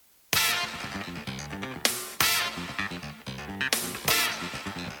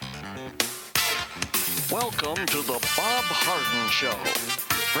Welcome to the Bob Harden Show,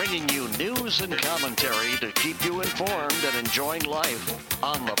 bringing you news and commentary to keep you informed and enjoying life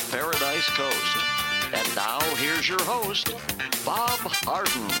on the Paradise Coast. And now, here's your host, Bob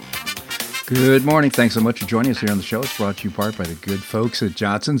Harden. Good morning. Thanks so much for joining us here on the show. It's brought to you in part by the good folks at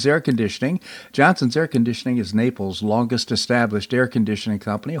Johnson's Air Conditioning. Johnson's Air Conditioning is Naples' longest established air conditioning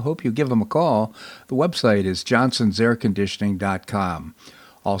company. I hope you give them a call. The website is johnsonsairconditioning.com.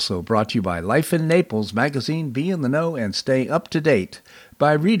 Also brought to you by Life in Naples magazine. Be in the know and stay up to date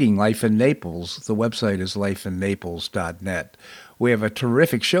by reading Life in Naples. The website is lifeinnaples.net. We have a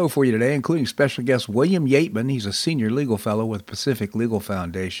terrific show for you today, including special guest William Yateman. He's a senior legal fellow with Pacific Legal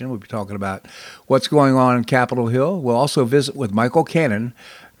Foundation. We'll be talking about what's going on in Capitol Hill. We'll also visit with Michael Cannon,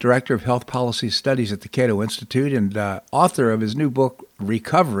 Director of Health Policy Studies at the Cato Institute and author of his new book,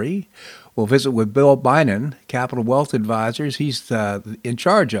 Recovery. We'll visit with Bill Bynon, Capital Wealth Advisors. He's in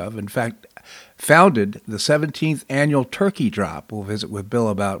charge of, in fact, founded the 17th annual Turkey Drop. We'll visit with Bill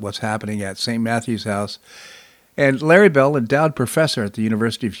about what's happening at St. Matthew's House. And Larry Bell, endowed professor at the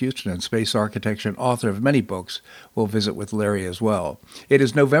University of Houston in space architecture and author of many books, will visit with Larry as well. It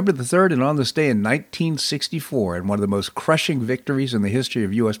is November the 3rd, and on this day in 1964, in one of the most crushing victories in the history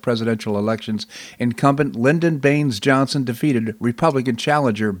of U.S. presidential elections, incumbent Lyndon Baines Johnson defeated Republican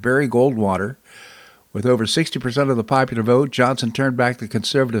challenger Barry Goldwater. With over 60% of the popular vote, Johnson turned back the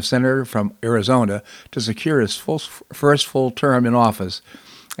conservative senator from Arizona to secure his first full term in office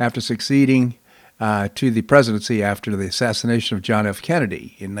after succeeding to the presidency after the assassination of John F.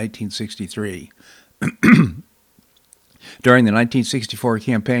 Kennedy in 1963. During the 1964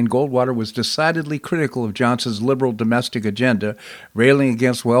 campaign, Goldwater was decidedly critical of Johnson's liberal domestic agenda, railing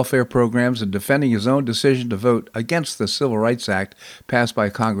against welfare programs and defending his own decision to vote against the Civil Rights Act passed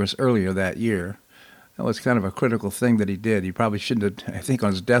by Congress earlier that year. That was kind of a critical thing that he did. He probably shouldn't have, I think on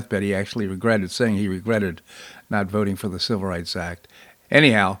his deathbed, he actually saying he regretted not voting for the Civil Rights Act.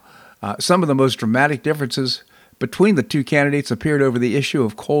 Anyhow, some of the most dramatic differences between the two candidates appeared over the issue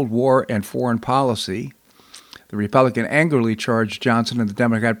of Cold War and foreign policy. The Republican angrily charged Johnson and the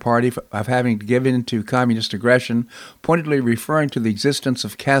Democrat Party of having given in to communist aggression, pointedly referring to the existence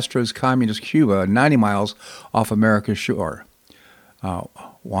of Castro's communist Cuba 90 miles off America's shore.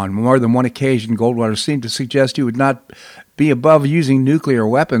 On more than one occasion, Goldwater seemed to suggest he would not be above using nuclear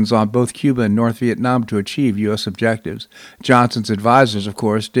weapons on both Cuba and North Vietnam to achieve U.S. objectives. Johnson's advisors, of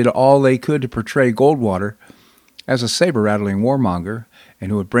course, did all they could to portray Goldwater as a saber-rattling warmonger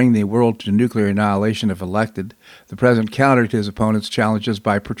and who would bring the world to nuclear annihilation if elected. The president countered his opponents' challenges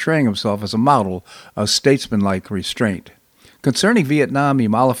by portraying himself as a model of statesmanlike restraint. Concerning Vietnam, he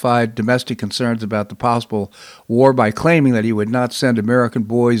mollified domestic concerns about the possible war by claiming that he would not send American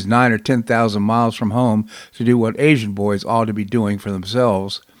boys 9,000 or 10,000 miles from home to do what Asian boys ought to be doing for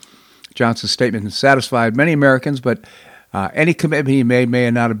themselves. Johnson's statement satisfied many Americans, but any commitment he made may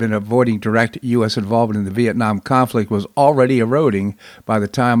not have been avoiding direct U.S. involvement in the Vietnam conflict was already eroding by the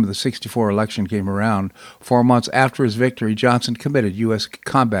time the 1964 election came around. 4 months after his victory, Johnson committed U.S.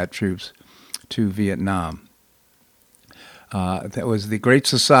 combat troops to Vietnam. That was the Great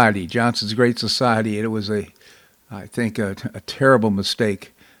Society, Johnson's Great Society. It was, I think, a terrible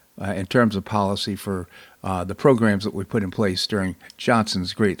mistake in terms of policy for the programs that we put in place during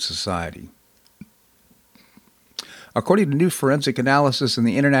Johnson's Great Society. According to new forensic analysis in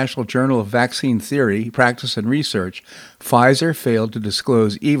the International Journal of Vaccine Theory, Practice, and Research, Pfizer failed to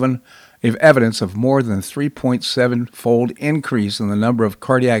disclose even if evidence of more than 3.7-fold increase in the number of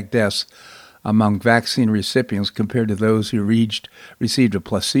cardiac deaths among vaccine recipients compared to those who received a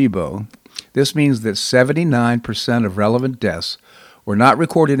placebo. This means that 79% of relevant deaths were not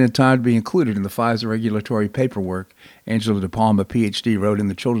recorded in time to be included in the Pfizer regulatory paperwork, Angela De Palma, Ph.D., wrote in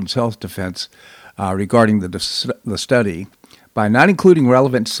the Children's Health Defense regarding the study. By not including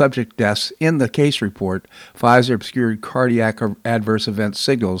relevant subject deaths in the case report, Pfizer obscured cardiac adverse event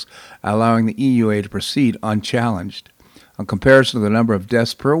signals, allowing the EUA to proceed unchallenged. A comparison of the number of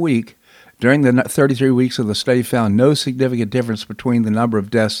deaths per week during the 33 weeks of the study found no significant difference between the number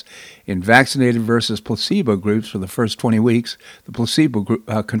of deaths in vaccinated versus placebo groups for the first 20 weeks, the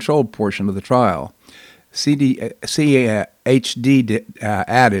placebo-controlled portion of the trial. CHD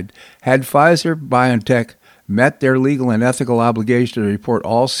added, had Pfizer-BioNTech met their legal and ethical obligation to report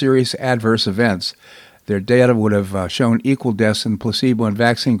all serious adverse events, their data would have shown equal deaths in placebo and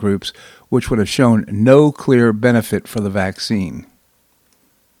vaccine groups, which would have shown no clear benefit for the vaccine.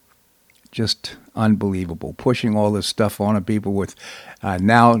 Just unbelievable, pushing all this stuff on people with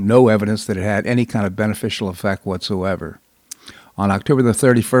now no evidence that it had any kind of beneficial effect whatsoever. On October the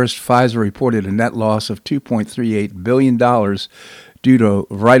 31st, Pfizer reported a net loss of $2.38 billion due to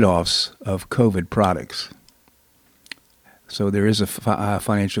write-offs of COVID products. So there is a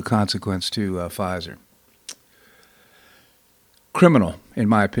financial consequence to Pfizer. Criminal, in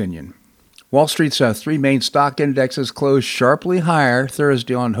my opinion. Wall Street's three main stock indexes closed sharply higher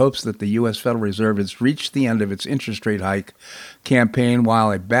Thursday on hopes that the U.S. Federal Reserve has reached the end of its interest rate hike campaign,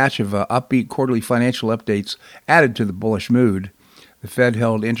 while a batch of upbeat quarterly financial updates added to the bullish mood. The Fed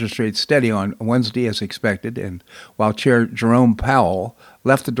held interest rates steady on Wednesday as expected, and while Chair Jerome Powell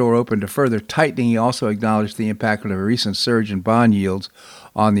left the door open to further tightening, he also acknowledged the impact of a recent surge in bond yields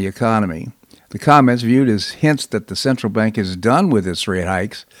on the economy. The comments, viewed as hints that the central bank is done with its rate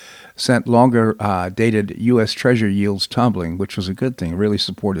hikes, sent longer-dated U.S. Treasury yields tumbling, which was a good thing. It really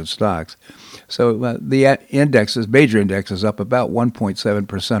supported stocks. So the indexes, major indexes, up about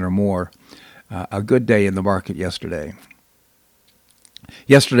 1.7% or more. A good day in the market yesterday.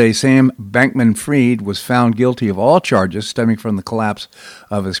 Yesterday, Sam Bankman-Fried was found guilty of all charges stemming from the collapse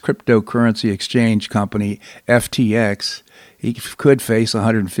of his cryptocurrency exchange company, FTX. He could face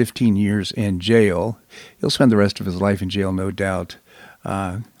 115 years in jail. He'll spend the rest of his life in jail, no doubt.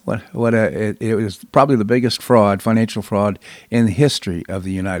 It was probably the biggest financial fraud in the history of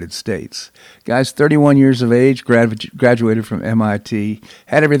the United States. Guy's 31 years of age, graduated from MIT,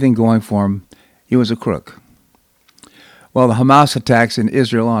 had everything going for him. He was a crook. Well, the Hamas attacks in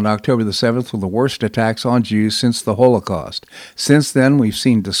Israel on October the 7th were the worst attacks on Jews since the Holocaust. Since then, we've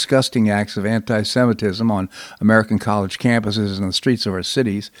seen disgusting acts of anti-Semitism on American college campuses and the streets of our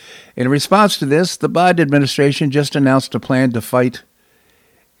cities. In response to this, the Biden administration just announced a plan to fight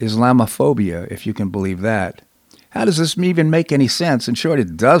Islamophobia, if you can believe that. How does this even make any sense? In short,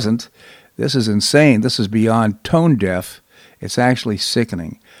 it doesn't. This is insane. This is beyond tone deaf. It's actually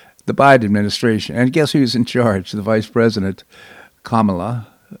sickening. The Biden administration, and guess who's in charge? The Vice President, Kamala,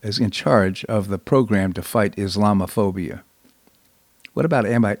 is in charge of the program to fight Islamophobia. What about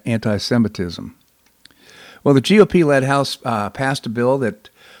anti-Semitism? Well, the GOP-led House passed a bill that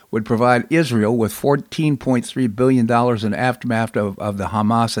would provide Israel with $14.3 billion in aftermath of the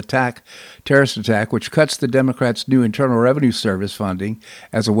Hamas terrorist attack, which cuts the Democrats' new Internal Revenue Service funding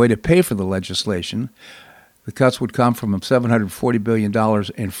as a way to pay for the legislation. The cuts would come from a $740 billion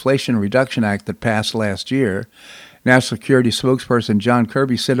Inflation Reduction Act that passed last year. National Security spokesperson John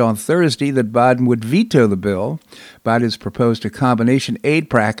Kirby said on Thursday that Biden would veto the bill. Biden has proposed a combination aid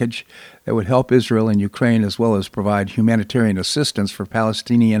package that would help Israel and Ukraine, as well as provide humanitarian assistance for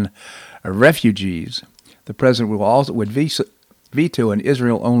Palestinian refugees. The president would veto an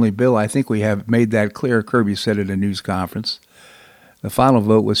Israel-only bill. I think we have made that clear, Kirby said at a news conference. The final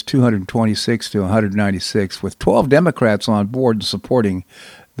vote was 226 to 196, with 12 Democrats on board supporting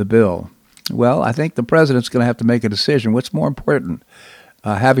the bill. Well, I think the president's going to have to make a decision. What's more important,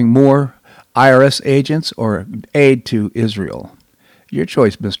 having more IRS agents or aid to Israel? Your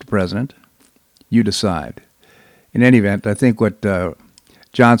choice, Mr. President. You decide. In any event, I think what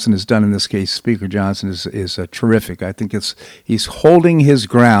Johnson has done in this case, Speaker Johnson, is terrific. I think he's holding his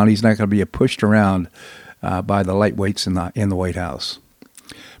ground. He's not going to be pushed around by the lightweights in the White House.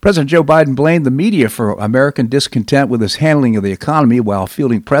 President Joe Biden blamed the media for American discontent with his handling of the economy while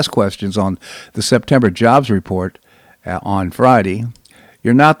fielding press questions on the September jobs report on Friday.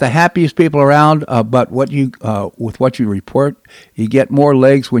 You're not the happiest people around, but with what you report, you get more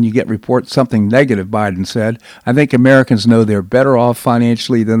legs when you report something negative, Biden said. I think Americans know they're better off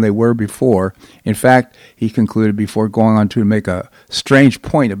financially than they were before. In fact, he concluded before going on to make a strange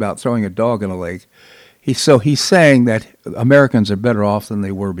point about throwing a dog in a lake. He's saying that Americans are better off than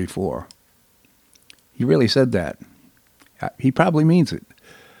they were before. He really said that. He probably means it.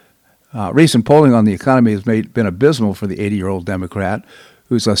 Recent polling on the economy has been abysmal for the 80-year-old Democrat,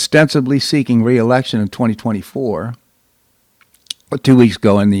 who's ostensibly seeking re-election in 2024. 2 weeks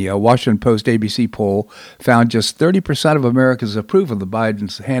ago, in the Washington Post ABC poll, found just 30% of Americans approve of the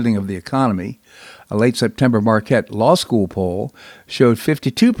Biden's handling of the economy. A late September Marquette Law School poll showed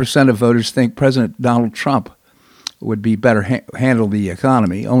 52% of voters think President Donald Trump would be better handle the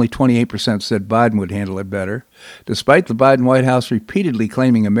economy. Only 28% said Biden would handle it better. Despite the Biden White House repeatedly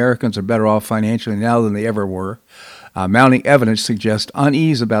claiming Americans are better off financially now than they ever were, mounting evidence suggests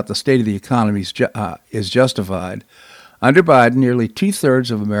unease about the state of the economy is justified. Under Biden, nearly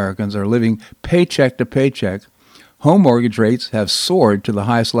two-thirds of Americans are living paycheck to paycheck. Home mortgage rates have soared to the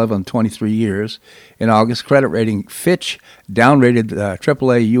highest level in 23 years. In August, credit rating Fitch downgraded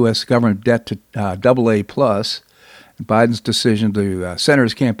AAA U.S. government debt to AA+. Biden's decision to center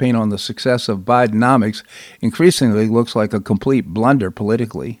his campaign on the success of Bidenomics increasingly looks like a complete blunder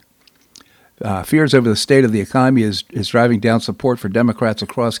politically. Fears over the state of the economy is driving down support for Democrats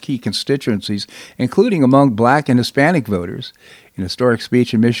across key constituencies, including among black and Hispanic voters. In a historic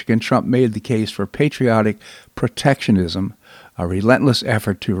speech in Michigan, Trump made the case for patriotic protectionism, a relentless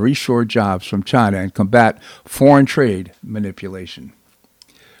effort to reshore jobs from China and combat foreign trade manipulation.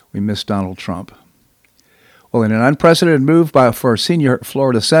 We miss Donald Trump. Well, in an unprecedented move for senior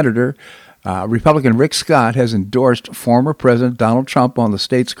Florida Senator, Republican Rick Scott has endorsed former President Donald Trump over the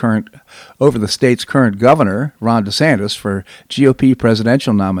state's current governor, Ron DeSantis, for GOP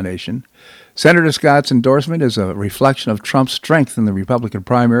presidential nomination. Senator Scott's endorsement is a reflection of Trump's strength in the Republican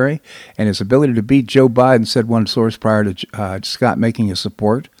primary and his ability to beat Joe Biden, said one source prior to Scott making his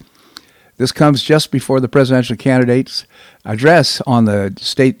support. This comes just before the presidential candidate's address on the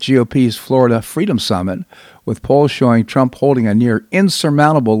state GOP's Florida Freedom Summit, with polls showing Trump holding a near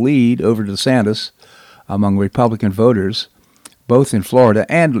insurmountable lead over DeSantis among Republican voters, both in Florida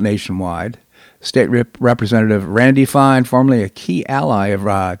and nationwide. State Representative Randy Fine, formerly a key ally of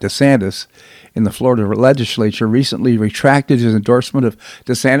DeSantis in the Florida legislature, recently retracted his endorsement of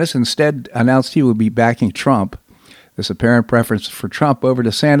DeSantis and instead announced he would be backing Trump. This apparent preference for Trump over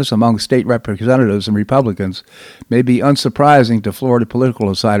DeSantis among state representatives and Republicans may be unsurprising to Florida political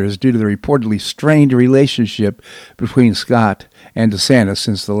insiders due to the reportedly strained relationship between Scott and DeSantis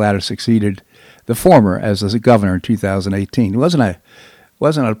since the latter succeeded the former as the governor in 2018. It wasn't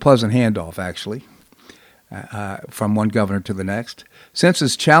a pleasant handoff, actually, from one governor to the next. Since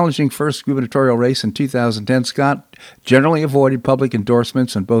his challenging first gubernatorial race in 2010, Scott generally avoided public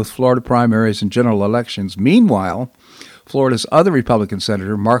endorsements in both Florida primaries and general elections. Meanwhile, Florida's other Republican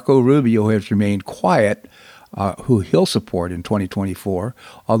senator, Marco Rubio, has remained quiet, who he'll support in 2024,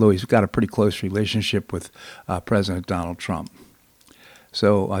 although he's got a pretty close relationship with President Donald Trump.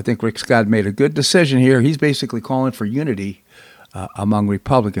 So I think Rick Scott made a good decision here. He's basically calling for unity among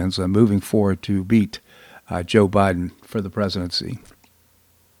Republicans moving forward to beat Joe Biden for the presidency.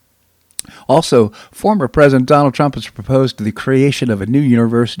 Also, former President Donald Trump has proposed the creation of a new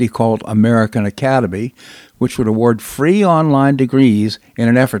university called American Academy, which would award free online degrees in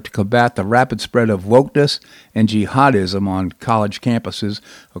an effort to combat the rapid spread of wokeness and jihadism on college campuses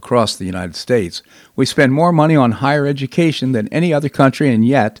across the United States. We spend more money on higher education than any other country, and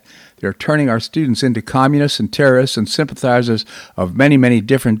yet they're turning our students into communists and terrorists and sympathizers of many, many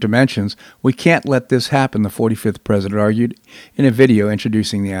different dimensions. We can't let this happen, the 45th president argued in a video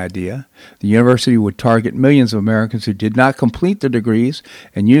introducing the idea. The university would target millions of Americans who did not complete their degrees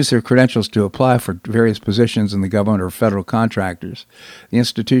and use their credentials to apply for various positions in the government or federal contractors. The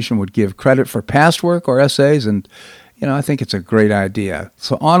institution would give credit for past work or essays, and I think it's a great idea.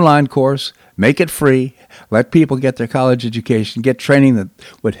 So online course, make it free, let people get their college education, get training that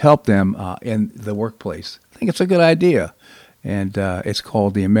would help them in the workplace. I think it's a good idea. And it's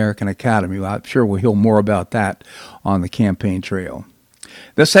called the American Academy. Well, I'm sure we'll hear more about that on the campaign trail.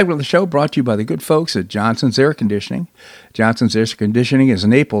 This segment of the show brought to you by the good folks at Johnson's Air Conditioning. Johnson's Air Conditioning is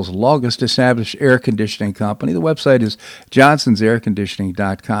Naples' longest established air conditioning company. The website is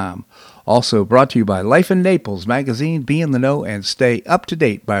johnsonsairconditioning.com. Also brought to you by Life in Naples magazine. Be in the know and stay up to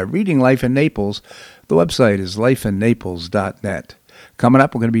date by reading Life in Naples. The website is lifeinnaples.net. Coming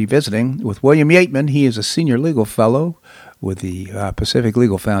up, we're going to be visiting with William Yateman. He is a senior legal fellow with the Pacific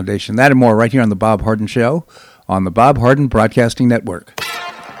Legal Foundation. That and more right here on The Bob Harden Show on the Bob Harden Broadcasting Network.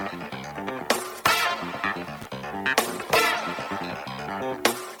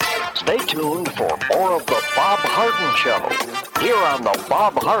 Stay tuned for more of The Bob Harden Show here on the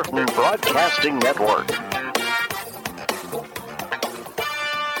Bob Harden Broadcasting Network.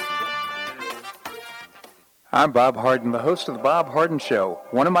 I'm Bob Harden, the host of The Bob Harden Show.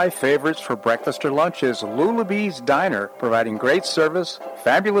 One of my favorites for breakfast or lunch is Lulabee's Diner, providing great service,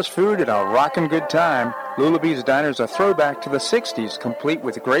 fabulous food, and a rockin' good time. Lulabee's Diner is a throwback to the 60s, complete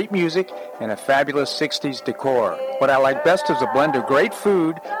with great music and a fabulous 60s decor. What I like best is a blend of great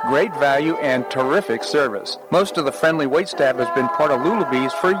food, great value, and terrific service. Most of the friendly waitstaff has been part of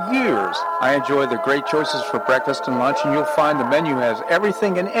Lulabee's for years. I enjoy the great choices for breakfast and lunch, and you'll find the menu has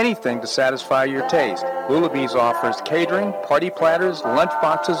everything and anything to satisfy your taste. Lulabee's offers catering, party platters, lunch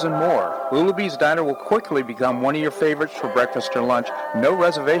boxes, and more. Lulabee's Diner will quickly become one of your favorites for breakfast or lunch. No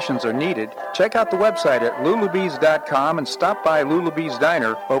reservations are needed. Check out the website at lulabees.com and stop by Lulabee's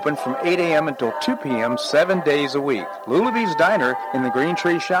Diner, open from 8 a.m. until 2 p.m. 7 days a week. Lulabee's Diner in the Green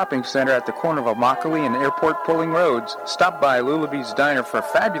Tree Shopping Center at the corner of Immokalee and Airport Pulling Roads. Stop by Lulabee's Diner for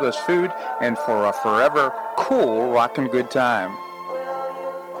fabulous food and for a forever cool rockin' good time.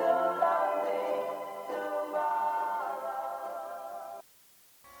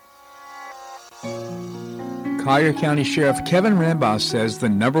 Collier County Sheriff Kevin Rambas says the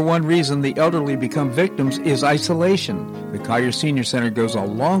number one reason the elderly become victims is isolation. The Collier Senior Center goes a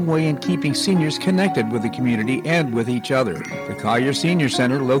long way in keeping seniors connected with the community and with each other. The Collier Senior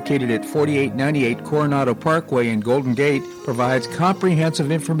Center, located at 4898 Coronado Parkway in Golden Gate, provides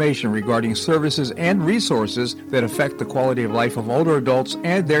comprehensive information regarding services and resources that affect the quality of life of older adults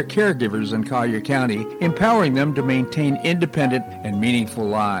and their caregivers in Collier County, empowering them to maintain independent and meaningful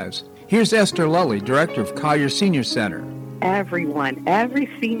lives. Here's Esther Lully, Director of Collier Senior Center. Everyone, every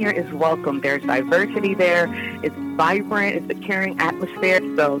senior is welcome. There's diversity there. It's vibrant. It's a caring atmosphere.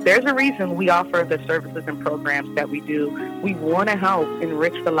 So there's a reason we offer the services and programs that we do. We want to help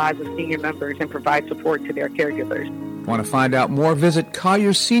enrich the lives of senior members and provide support to their caregivers. Want to find out more? Visit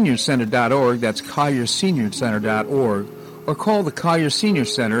CollierSeniorCenter.org. That's CollierSeniorCenter.org. Or call the Collier Senior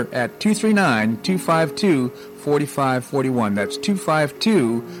Center at 239-252-4541. That's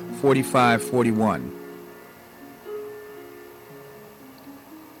 252-4541.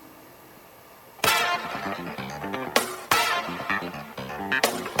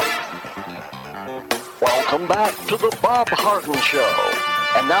 Welcome back to the Bob Harden Show.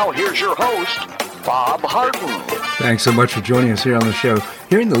 And now here's your host, Bob Harden. Thanks so much for joining us here on the show.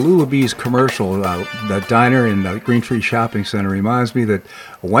 Hearing the Lullaby's commercial, the diner in the Green Tree Shopping Center, reminds me that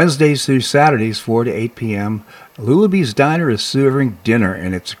Wednesdays through Saturdays, 4 to 8 p.m., Lullaby's Diner is serving dinner,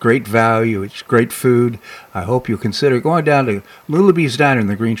 and it's great value. It's great food. I hope you'll consider going down to Lullaby's Diner in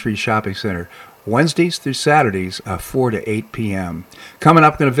the Green Tree Shopping Center, Wednesdays through Saturdays, 4 to 8 p.m. Coming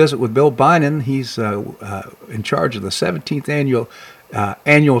up, going to visit with Bill Bynan. He's in charge of the 17th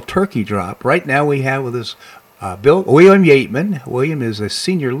annual turkey drop. Right now we have with us William Yateman. William is a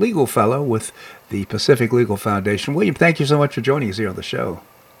senior legal fellow with the Pacific Legal Foundation. William, thank you so much for joining us here on the show.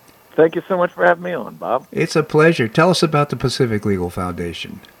 Thank you so much for having me on, Bob. It's a pleasure. Tell us about the Pacific Legal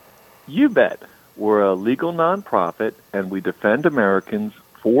Foundation. You bet. We're a legal nonprofit, and we defend Americans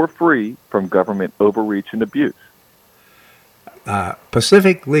for free from government overreach and abuse.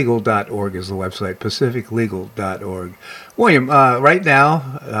 PacificLegal.org is the website, PacificLegal.org. William, right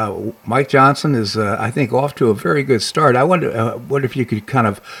now, Mike Johnson is, I think, off to a very good start. I wonder if you could kind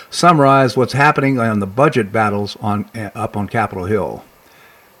of summarize what's happening on the budget battles up on Capitol Hill.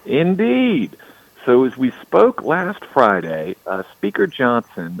 Indeed. So as we spoke last Friday, Speaker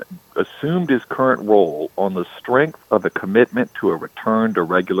Johnson assumed his current role on the strength of a commitment to a return to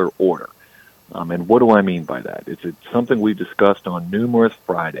regular order. And what do I mean by that? It's something we discussed on numerous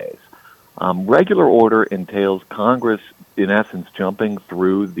Fridays. Regular order entails Congress, in essence, jumping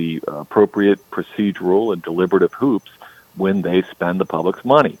through the appropriate procedural and deliberative hoops when they spend the public's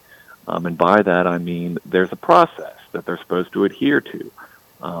money. And by that, I mean there's a process that they're supposed to adhere to.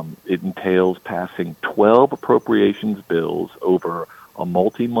 It entails passing 12 appropriations bills over a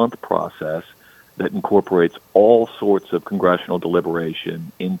multi-month process that incorporates all sorts of congressional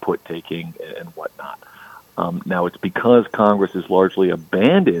deliberation, input-taking, and whatnot. Now, it's because Congress has largely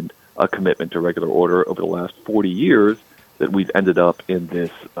abandoned a commitment to regular order over the last 40 years that we've ended up in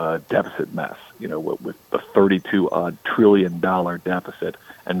this deficit mess, with a $32-odd trillion deficit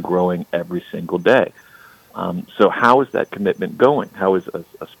and growing every single day. So how is that commitment going? How is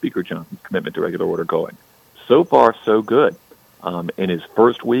Speaker Johnson's commitment to regular order going? So far, so good. In his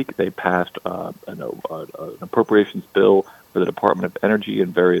first week, they passed an appropriations bill for the Department of Energy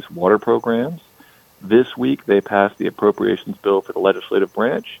and various water programs. This week, they passed the appropriations bill for the legislative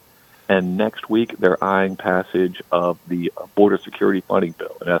branch. And next week, they're eyeing passage of the border security funding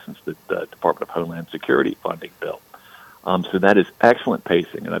bill, in essence, the Department of Homeland Security funding bill. So that is excellent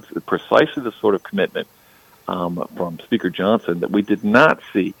pacing, and that's precisely the sort of commitment from Speaker Johnson that we did not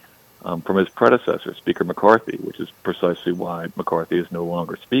see from his predecessor, Speaker McCarthy, which is precisely why McCarthy is no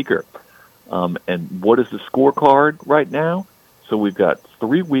longer Speaker. And what is the scorecard right now? So we've got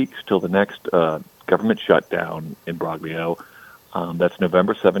 3 weeks till the next government shutdown in Broglio. That's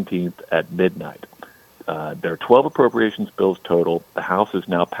November 17th at midnight. There are 12 appropriations bills total. The House has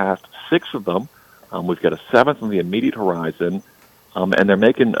now passed 6 of them. We've got a 7th on the immediate horizon, and they're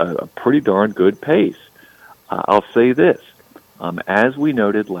making a pretty darn good pace. I'll say this. As we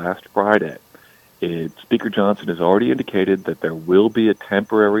noted last Friday, Speaker Johnson has already indicated that there will be a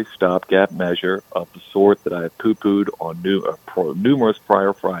temporary stopgap measure of the sort that I have poo-pooed on numerous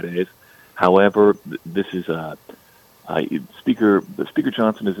prior Fridays. However, this is Speaker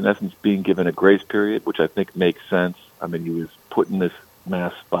Johnson is in essence being given a grace period, which I think makes sense. I mean, he was put in this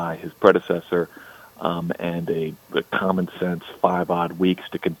mess by his predecessor, and a common sense 5-odd weeks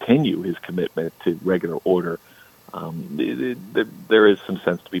to continue his commitment to regular order. There is some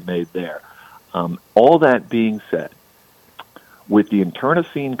sense to be made there. All that being said, with the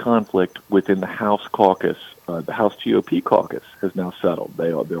internecine conflict within the House caucus the House GOP caucus has now settled.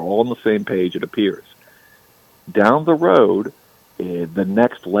 They're all on the same page, it appears. Down the road, the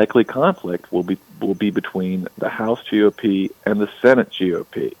next likely conflict will be between the House GOP and the Senate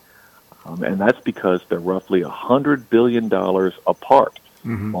GOP, and that's because they're roughly $100 billion apart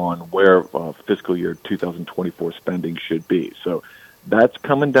on where fiscal year 2024 spending should be. So that's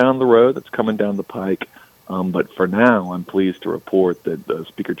coming down the road. That's coming down the pike. But for now, I'm pleased to report that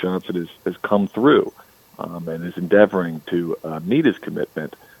Speaker Johnson has come through and is endeavoring to meet his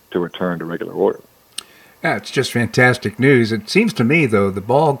commitment to return to regular order. Yeah, it's just fantastic news. It seems to me, though, the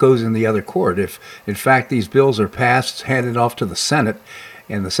ball goes in the other court. If, in fact, these bills are passed, handed off to the Senate,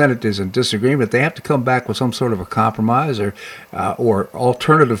 and the Senate is in disagreement, they have to come back with some sort of a compromise or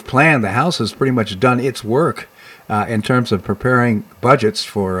alternative plan. The House has pretty much done its work in terms of preparing budgets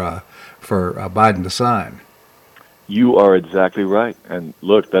for Biden to sign. You are exactly right. And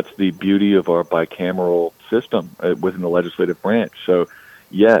look, that's the beauty of our bicameral system within the legislative branch. So,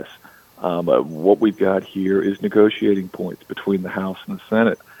 yes, what we've got here is negotiating points between the House and the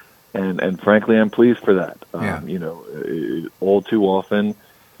Senate. And frankly, I'm pleased for that. All too often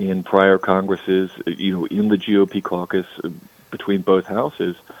in prior Congresses, in the GOP caucus between both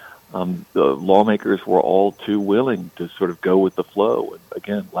houses, the lawmakers were all too willing to sort of go with the flow and,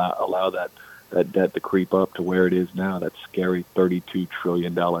 again, allow that debt to creep up to where it is now, that scary $32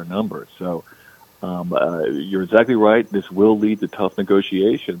 trillion number. So you're exactly right. This will lead to tough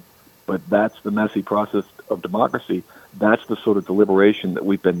negotiations, but that's the messy process of democracy. That's the sort of deliberation that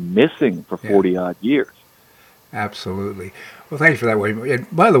we've been missing for 40-odd years. Absolutely. Well, thank you for that, William. And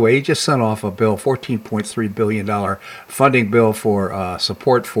by the way, he just sent off a bill, $14.3 billion funding bill for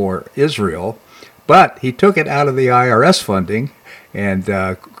support for Israel, but he took it out of the IRS funding, and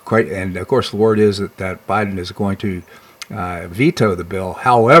of course the word is that Biden is going to veto the bill.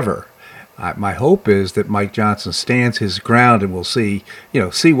 However, my hope is that Mike Johnson stands his ground, and we'll see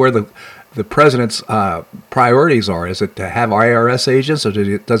where the president's priorities are. Is it to have IRS agents, or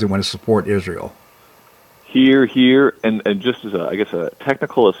does he want to support Israel? Here, and just as a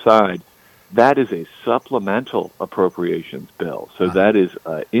technical aside, that is a supplemental appropriations bill. So that is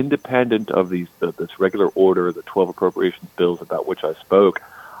independent of this regular order, the 12 appropriations bills about which I spoke.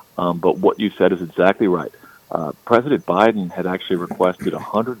 But what you said is exactly right. President Biden had actually requested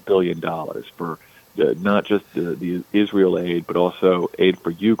 $100 billion for not just the Israel aid, but also aid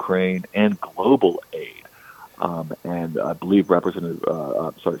for Ukraine and global aid. And I believe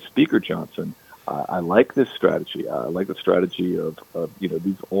Speaker Johnson, I like this strategy. I like the strategy of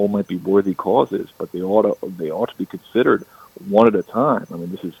these all might be worthy causes, but they ought to be considered one at a time. I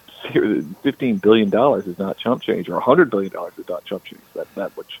mean, this is $15 billion is not chump change, or $100 billion is not chump change.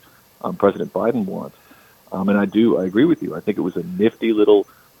 That which President Biden wants. And I agree with you. I think it was a nifty little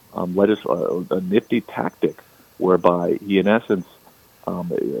a nifty tactic whereby he, in essence,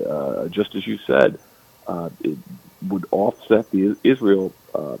 just as you said, it would offset the Israel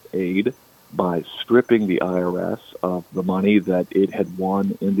aid by stripping the IRS of the money that it had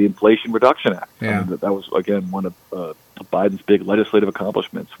won in the Inflation Reduction Act. Yeah. I mean, that was, again, one of Biden's big legislative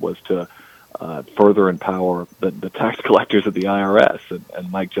accomplishments, was to further empower the tax collectors of the IRS.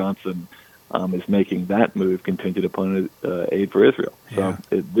 And Mike Johnson is making that move contingent upon aid for Israel. So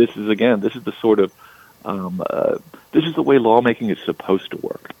this is the sort of this is the way lawmaking is supposed to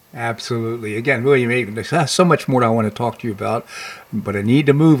work. Absolutely. Again, William Aitman, there's so much more I want to talk to you about, but I need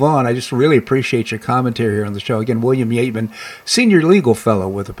to move on. I just really appreciate your commentary here on the show. Again, William Aitman, Senior Legal Fellow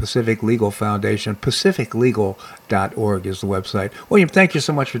with the Pacific Legal Foundation. PacificLegal.org is the website. William, thank you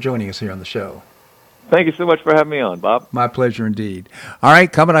so much for joining us here on the show. Thank you so much for having me on, Bob. My pleasure indeed. All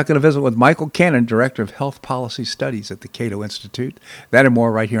right, coming up, going to visit with Michael Cannon, Director of Health Policy Studies at the Cato Institute. That and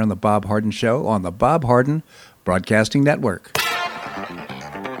more right here on The Bob Harden Show on the Bob Harden Broadcasting Network.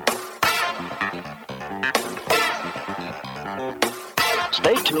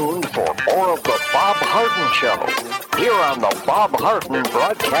 Stay tuned for more of The Bob Harden Show here on the Bob Harden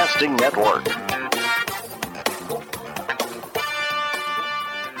Broadcasting Network.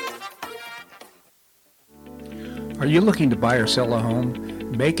 Are you looking to buy or sell a home?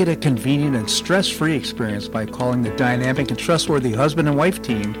 Make it a convenient and stress-free experience by calling the dynamic and trustworthy husband and wife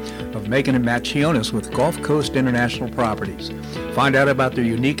team of Megan and Matt Chionis with Gulf Coast International Properties. Find out about their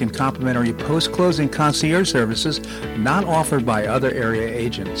unique and complimentary post-closing concierge services not offered by other area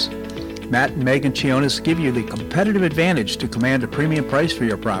agents. Matt and Megan Chionis give you the competitive advantage to command a premium price for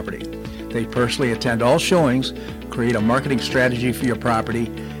your property. They personally attend all showings, create a marketing strategy for your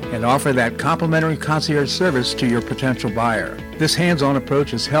property, and offer that complimentary concierge service to your potential buyer. This hands-on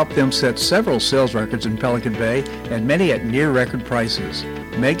approach has helped them set several sales records in Pelican Bay, and many at near-record prices.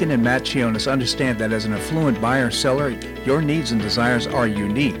 Megan and Matt Chionis understand that as an affluent buyer-seller, your needs and desires are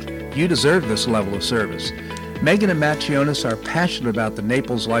unique. You deserve this level of service. Megan and Matt Chionis are passionate about the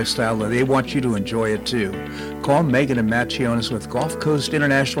Naples lifestyle, and they want you to enjoy it too. Call Megan and Matt Chionis with Gulf Coast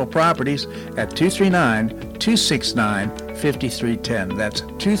International Properties at 239-269-5310. That's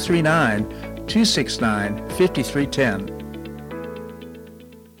 239-269-5310.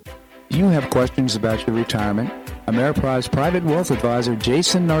 You have questions about your retirement? Ameriprise Private Wealth Advisor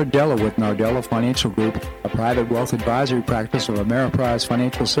Jason Nardella with Nardella Financial Group, a private wealth advisory practice of Ameriprise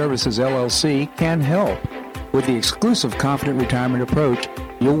Financial Services, LLC, can help. With the exclusive Confident Retirement Approach,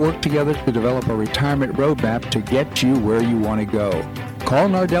 you'll work together to develop a retirement roadmap to get you where you want to go. Call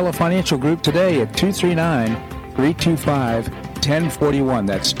Nardella Financial Group today at 239-325-1041.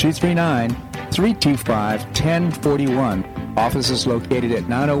 That's 239-325-1041. Office is located at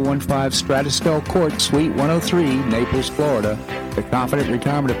 9015 Stratusdale Court, Suite 103, Naples, Florida. The Confident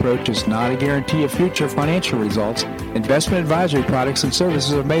Retirement Approach is not a guarantee of future financial results. Investment advisory products and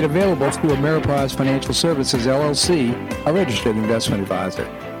services are made available through Ameriprise Financial Services, LLC, a registered investment advisor.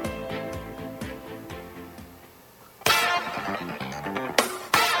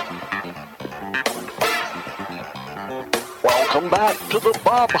 Welcome back to the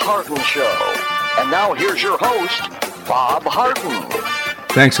Bob Harden Show. And now here's your host, Bob Harden.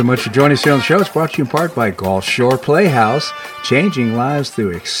 Thanks so much for joining us here on the show. It's brought to you in part by Gulf Shore Playhouse, changing lives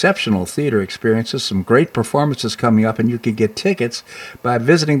through exceptional theater experiences. Some great performances coming up, and you can get tickets by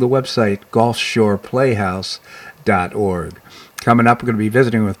visiting the website gulfshoreplayhouse.org. Coming up, we're going to be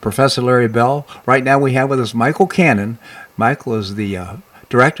visiting with Professor Larry Bell. Right now we have with us Michael Cannon. Michael is the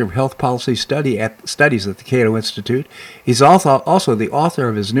Director of Health Policy Studies at the Cato Institute. He's also the author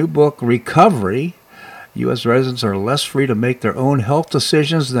of his new book, Recovery. U.S. residents are less free to make their own health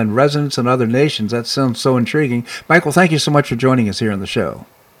decisions than residents in other nations. That sounds so intriguing. Michael, thank you so much for joining us here on the show.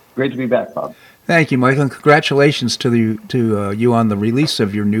 Great to be back, Bob. Thank you, Michael, and congratulations to you on the release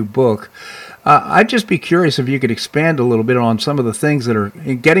of your new book. I'd just be curious if you could expand a little bit on some of the things that are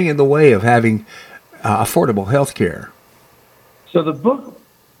getting in the way of having affordable health care. So the book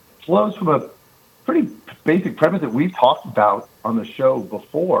flows from a pretty basic premise that we've talked about on the show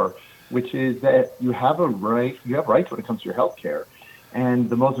before, which is that you have rights when it comes to your health care. And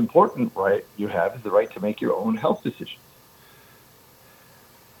the most important right you have is the right to make your own health decisions.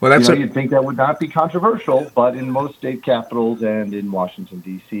 Well, you'd think that would not be controversial, but in most state capitals and in Washington,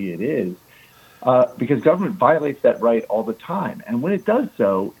 D.C., it is, because government violates that right all the time. And when it does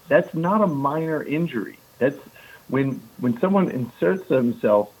so, that's not a minor injury. That's when someone inserts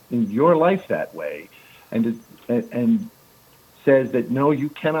themselves in your life that way and says that, no, you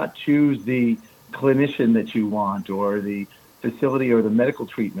cannot choose the clinician that you want or the facility or the medical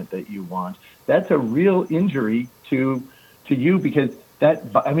treatment that you want. That's a real injury to you because it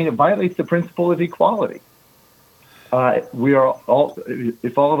violates the principle of equality. We are all,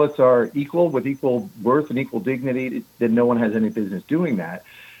 if all of us are equal with equal worth and equal dignity, then no one has any business doing that.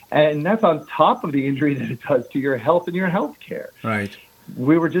 And that's on top of the injury that it does to your health and your health care. Right.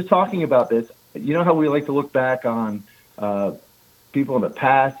 We were just talking about this. You know how we like to look back on people in the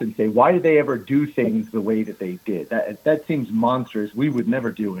past and say, why did they ever do things the way that they did? That seems monstrous. We would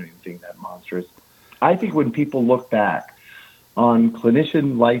never do anything that monstrous. I think when people look back on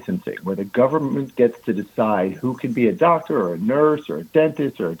clinician licensing, where the government gets to decide who can be a doctor or a nurse or a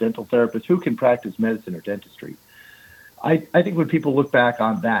dentist or a dental therapist, who can practice medicine or dentistry, I think when people look back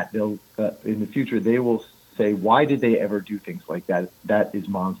on that, they'll in the future, they will say, why did they ever do things like that? That is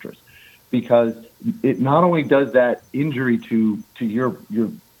monstrous. Because it not only does that injury to your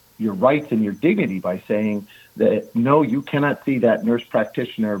rights and your dignity by saying that, no, you cannot see that nurse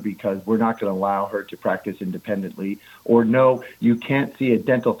practitioner because we're not going to allow her to practice independently, or no, you can't see a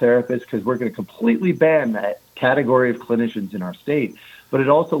dental therapist because we're going to completely ban that category of clinicians in our state. But it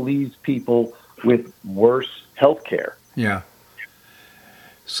also leaves people with worse health care. Yeah.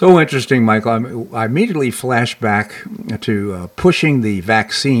 So interesting, Michael. I immediately flashed back to pushing the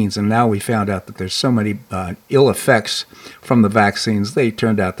vaccines, and now we found out that there's so many ill effects from the vaccines. They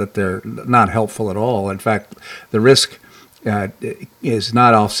turned out that they're not helpful at all. In fact, the risk is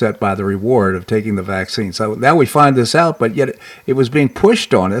not offset by the reward of taking the vaccine. So now we find this out, but yet it was being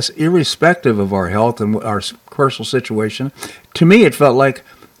pushed on us, irrespective of our health and our personal situation. To me, it felt like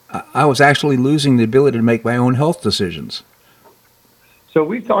I was actually losing the ability to make my own health decisions. So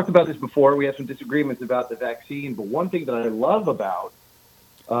we've talked about this before. We have some disagreements about the vaccine, but one thing that I love about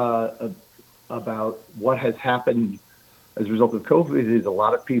what has happened as a result of COVID is a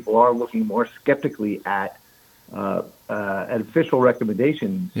lot of people are looking more skeptically at official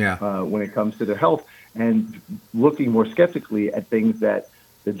recommendations when it comes to their health, and looking more skeptically at things that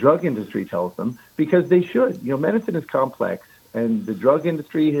the drug industry tells them, because they should. Medicine is complex, and the drug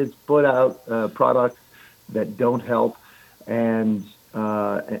industry has put out products that don't help, and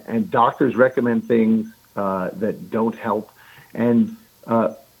doctors recommend things that don't help, and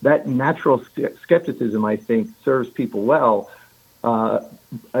that natural skepticism, I think, serves people well,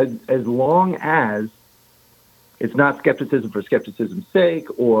 as long as it's not skepticism for skepticism's sake,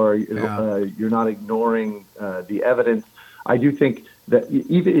 or you're not ignoring the evidence. I do think that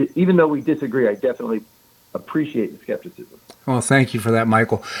even though we disagree, I definitely appreciate the skepticism. Well, thank you for that,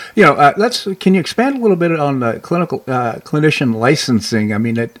 Michael. Can you expand a little bit on clinician licensing? I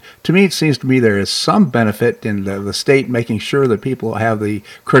mean, to me, it seems to me there is some benefit in the state making sure that people have the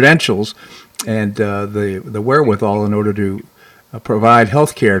credentials and the wherewithal in order to provide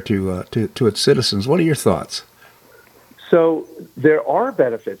health care to its citizens. What are your thoughts? So there are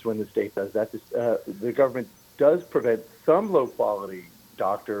benefits when the state does that. The government does prevent some low-quality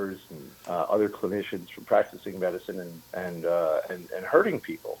doctors and other clinicians from practicing medicine and hurting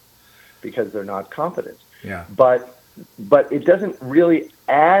people because they're not competent. Yeah. But it doesn't really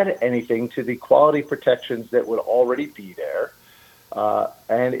add anything to the quality protections that would already be there,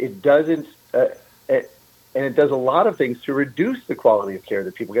 and it doesn't. And it does a lot of things to reduce the quality of care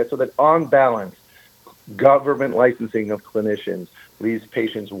that people get, so that on balance, government licensing of clinicians leaves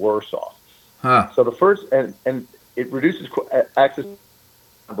patients worse off. Huh. So the first, and it reduces access in a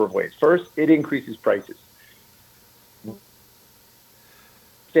number of ways. First, it increases prices.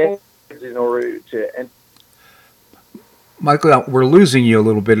 In order to Michael, we're losing you a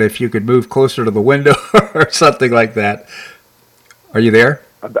little bit. If you could move closer to the window or something like that. Are you there?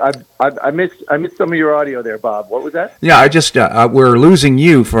 I missed some of your audio there, Bob. What was that? Yeah, I just we're losing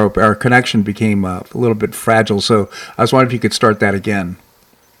you. For our connection became a little bit fragile, so I was wondering if you could start that again.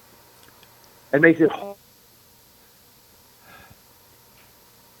 It makes it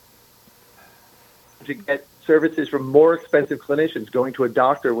to get services from more expensive clinicians going to a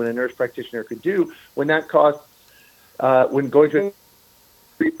doctor when a nurse practitioner could do, when that costs when going to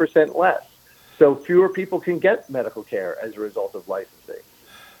 3% less. So fewer people can get medical care as a result of licensing.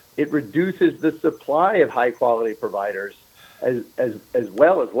 It reduces the supply of high-quality providers as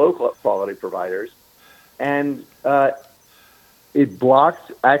well as low-quality providers, and it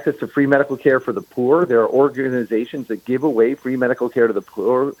blocks access to free medical care for the poor. There are organizations that give away free medical care to the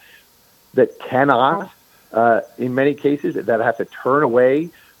poor that cannot, in many cases, that have to turn away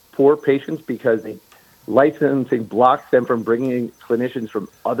poor patients because licensing blocks them from bringing in clinicians from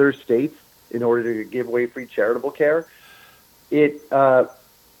other states in order to give away free charitable care. It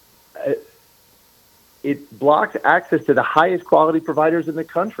blocks access to the highest quality providers in the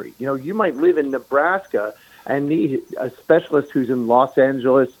country. You might live in Nebraska and need a specialist who's in Los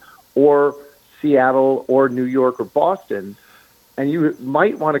Angeles or Seattle or New York or Boston, and you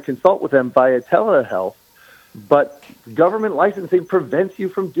might want to consult with them via telehealth, but government licensing prevents you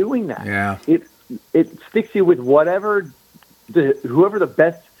from doing that. Yeah. It sticks you with whoever the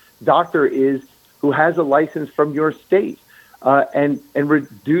best doctor is who has a license from your state, and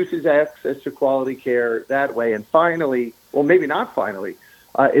reduces access to quality care that way. And finally, well, maybe not finally,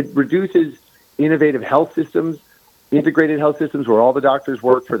 it reduces innovative health systems, integrated health systems where all the doctors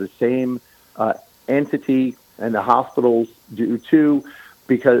work for the same entity, and the hospitals do too,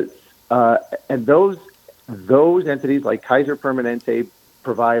 because and those entities like Kaiser Permanente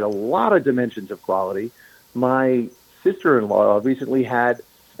provide a lot of dimensions of quality. My sister-in-law recently had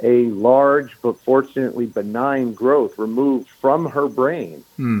a large but fortunately benign growth removed from her brain.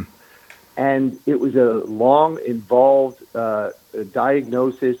 And it was a long, involved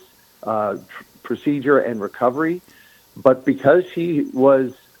diagnosis, procedure, and recovery. But because she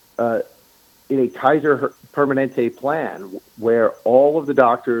was in a Kaiser Permanente plan where all of the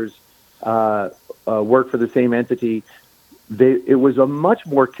doctors work for the same entity, it was a much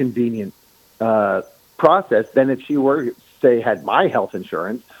more convenient process than if she were, say, had my health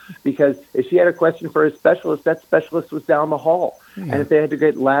insurance, because if she had a question for a specialist, that specialist was down the hall. And if they had to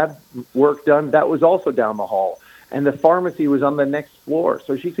get lab work done, that was also down the hall. And the pharmacy was on the next floor.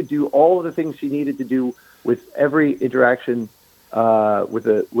 So she could do all of the things she needed to do with every interaction with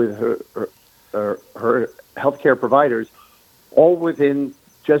her healthcare providers, all within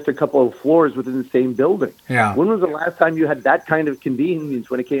just a couple of floors within the same building. Yeah. When was the last time you had that kind of convenience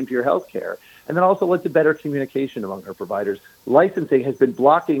when it came to your health care? And then also led to better communication among her providers. Licensing has been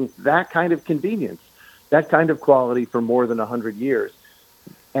blocking that kind of convenience, that kind of quality for more than 100 years.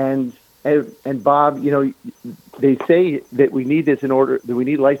 And Bob, they say that we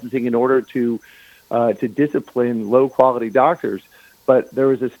need licensing in order to discipline low quality doctors. But there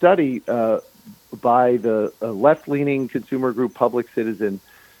was a study by the left-leaning consumer group Public Citizen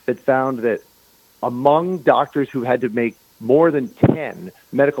that found that among doctors who had to make more than 10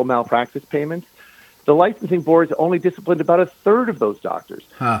 medical malpractice payments, the licensing boards only disciplined about a third of those doctors.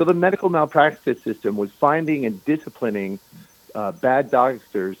 So the medical malpractice system was finding and disciplining bad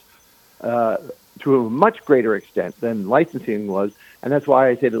doctors to a much greater extent than licensing was. And that's why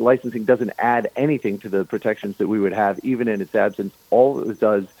I say that licensing doesn't add anything to the protections that we would have, even in its absence. All it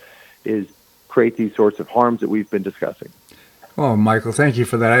does is create these sorts of harms that we've been discussing. Oh, Michael, thank you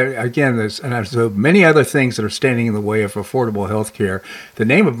for that. There's so many other things that are standing in the way of affordable health care. The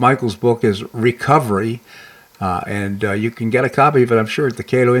name of Michael's book is Recovery, and you can get a copy of it, I'm sure, at the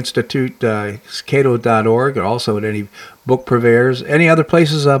Cato Institute, cato.org, or also at any book purveyors. Any other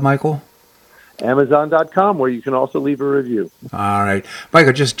places, Michael? Amazon.com, where you can also leave a review. All right.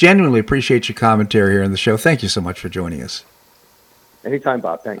 Michael, just genuinely appreciate your commentary here on the show. Thank you so much for joining us. Anytime,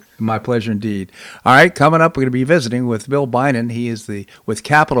 Bob. Thanks. My pleasure indeed. All right, coming up, we're going to be visiting with Bill Bynum. He is with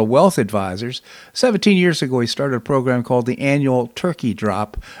Capital Wealth Advisors. 17 years ago, he started a program called the Annual Turkey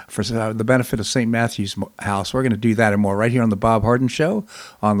Drop for the benefit of St. Matthew's House. We're going to do that and more right here on The Bob Harden Show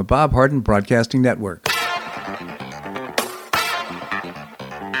on the Bob Harden Broadcasting Network.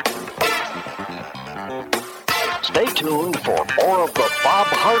 Stay tuned for more of the Bob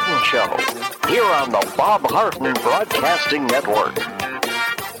Harden Show here on the Bob Harden Broadcasting Network.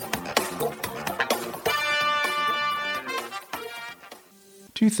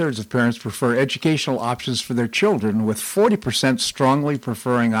 Two-thirds of parents prefer educational options for their children, with 40% strongly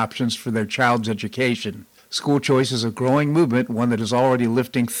preferring options for their child's education. School choice is a growing movement, one that is already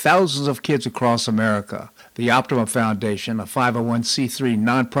lifting thousands of kids across America. The Optima Foundation, a 501c3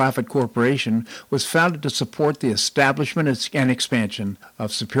 nonprofit corporation, was founded to support the establishment and expansion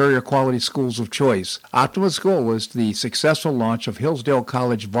of superior quality schools of choice. Optima's goal was the successful launch of Hillsdale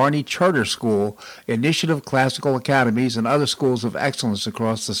College Varney Charter School, Initiative Classical Academies, and other schools of excellence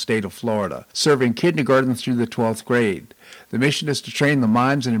across the state of Florida, serving kindergarten through the 12th grade. The mission is to train the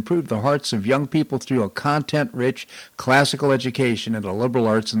minds and improve the hearts of young people through a content-rich classical education in the liberal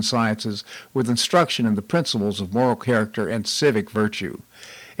arts and sciences with instruction in the principles of moral character and civic virtue.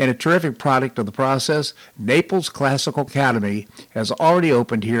 And a terrific product of the process, Naples Classical Academy has already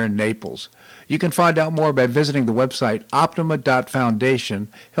opened here in Naples. You can find out more by visiting the website optima.foundation.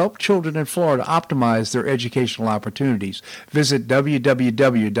 Help children in Florida optimize their educational opportunities. Visit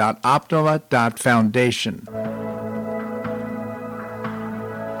www.optima.foundation.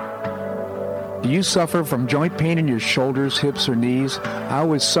 Do you suffer from joint pain in your shoulders, hips, or knees? I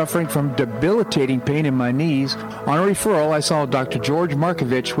was suffering from debilitating pain in my knees. On a referral, I saw Dr. George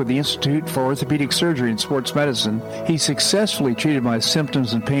Markovich with the Institute for Orthopedic Surgery and Sports Medicine. He successfully treated my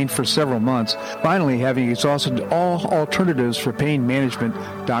symptoms and pain for several months. Finally, having exhausted all alternatives for pain management,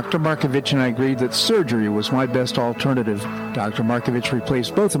 Dr. Markovich and I agreed that surgery was my best alternative. Dr. Markovich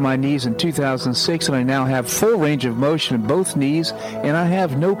replaced both of my knees in 2006, and I now have full range of motion in both knees, and I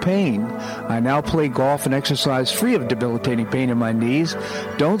have no pain. I now play golf and exercise free of debilitating pain in my knees.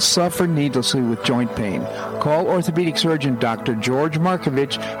 Don't suffer needlessly with joint pain. Call orthopedic surgeon Dr. George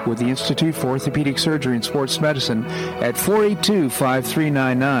Markovich with the Institute for Orthopedic Surgery and Sports Medicine at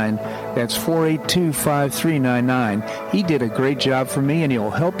 482-5399. That's 482-5399. He did a great job for me, and he'll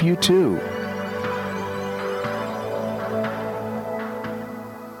help you too.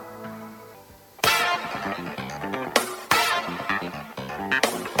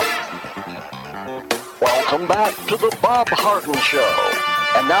 Welcome back to the Bob Harden Show.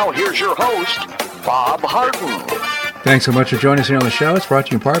 And now here's your host, Bob Harden. Thanks so much for joining us here on the show. It's brought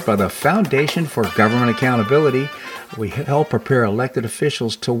to you in part by the Foundation for Government Accountability. We help prepare elected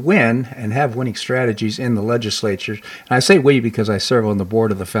officials to win and have winning strategies in the legislature. And I say we because I serve on the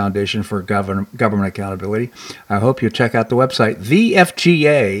board of the Foundation for Government Accountability. I hope you'll check out the website,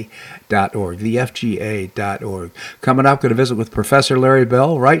 thefga.org, thefga.org. Coming up, going to visit with Professor Larry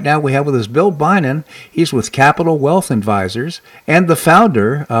Bell. Right now we have with us Bill Bynum. He's with Capital Wealth Advisors and the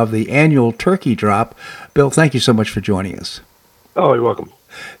founder of the Annual Turkey Drop. Bill, thank you so much for joining us. Oh, you're welcome.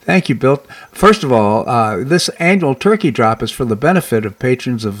 Thank you, Bill. First of all, this annual turkey drop is for the benefit of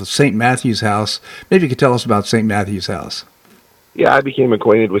patrons of St. Matthew's House. Maybe you could tell us about St. Matthew's House. Yeah, I became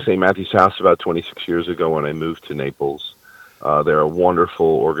acquainted with St. Matthew's House about 26 years ago when I moved to Naples. They're a wonderful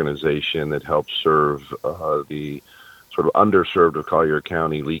organization that helps serve the sort of underserved of Collier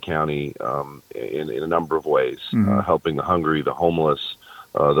County, Lee County, in a number of ways, helping the hungry, the homeless,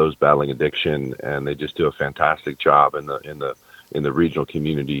 those battling addiction, and they just do a fantastic job in the regional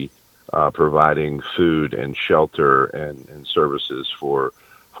community, providing food and shelter and services for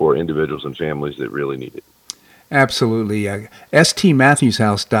individuals and families that really need it. Absolutely.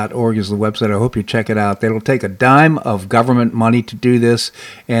 stmatthewshouse.org is the website. I hope you check it out. They don't take a dime of government money to do this,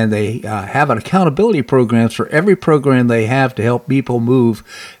 and they have an accountability programs for every program they have to help people move.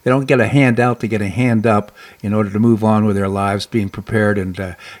 They don't get a handout, they get a hand up in order to move on with their lives, being prepared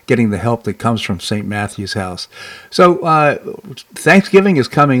and getting the help that comes from St. Matthew's House. So Thanksgiving is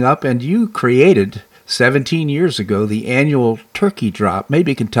coming up, and you created 17 years ago the annual turkey drop.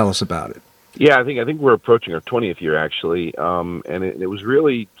 Maybe you can tell us about it. Yeah, I think we're approaching our 20th year actually, and it was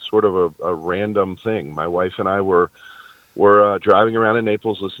really sort of a random thing. My wife and I were driving around in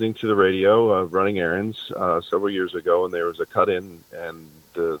Naples, listening to the radio, running errands several years ago, and there was a cut-in, and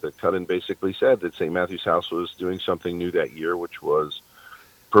the cut-in basically said that St. Matthew's House was doing something new that year, which was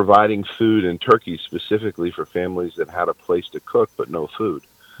providing food and turkeys specifically for families that had a place to cook but no food.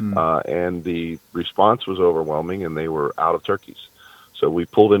 And the response was overwhelming, and they were out of turkeys. So we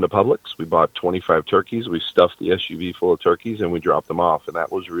pulled into Publix, we bought 25 turkeys, we stuffed the SUV full of turkeys, and we dropped them off. And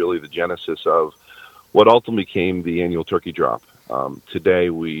that was really the genesis of what ultimately became the annual turkey drop.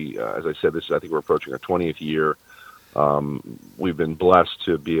 Today, we, as I said, I think we're approaching our 20th year. We've been blessed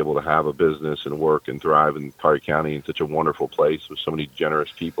to be able to have a business and work and thrive in Collier County in such a wonderful place with so many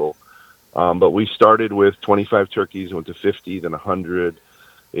generous people. But we started with 25 turkeys, went to 50, then 100.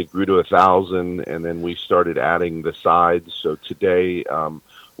 It grew to 1,000, and then we started adding the sides. So today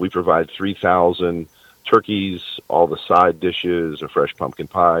we provide 3,000 turkeys, all the side dishes, a fresh pumpkin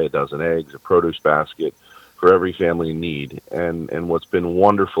pie, a dozen eggs, a produce basket for every family in need. And what's been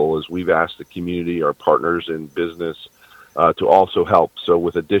wonderful is we've asked the community, our partners in business, to also help. So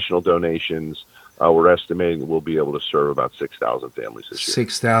with additional donations, we're estimating that we'll be able to serve about 6,000 families this year.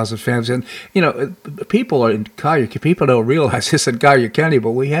 6,000 families. And, people in Collier, people don't realize this in Collier County,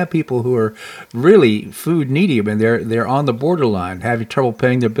 but we have people who are really food needy. I mean, they're on the borderline, having trouble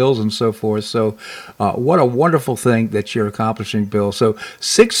paying their bills and so forth. So what a wonderful thing that you're accomplishing, Bill. So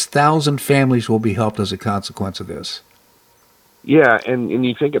 6,000 families will be helped as a consequence of this. Yeah, and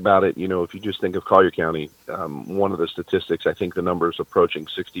you think about it, if you just think of Collier County, one of the statistics, I think the number is approaching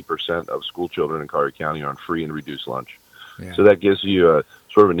 60% of school children in Collier County are on free and reduced lunch. Yeah. So that gives you a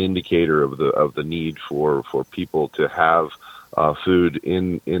sort of an indicator of the need for people to have food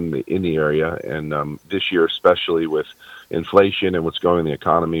in the area. And this year, especially with inflation and what's going on in the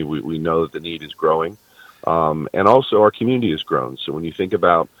economy, we know that the need is growing. And also our community has grown. So when you think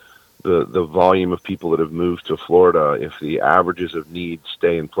about the volume of people that have moved to Florida, if the averages of need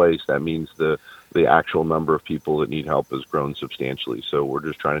stay in place, that means the actual number of people that need help has grown substantially. So we're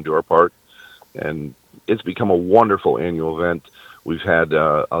just trying to do our part, and it's become a wonderful annual event. We've had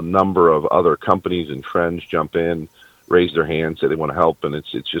a number of other companies and friends jump in, raise their hands, say they want to help, and it's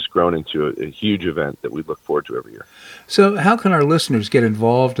just grown into a huge event that we look forward to every year. So how can our listeners get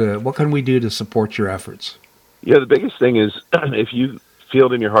involved? What can we do to support your efforts? Yeah, the biggest thing is if you feel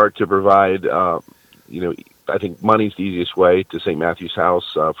it in your heart to provide, I think money's the easiest way to St. Matthew's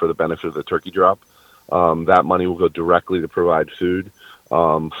House for the benefit of the turkey drop. That money will go directly to provide food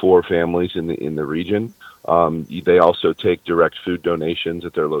for families in the region. They also take direct food donations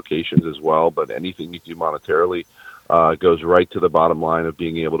at their locations as well, but anything you do monetarily goes right to the bottom line of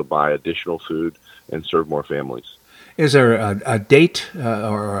being able to buy additional food and serve more families. Is there a date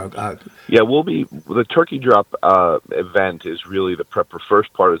Yeah, the turkey drop event is really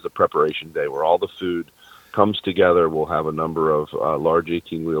first part is the preparation day where all the food comes together. We'll have a number of large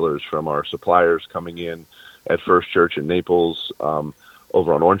 18-wheelers from our suppliers coming in at First Church in Naples,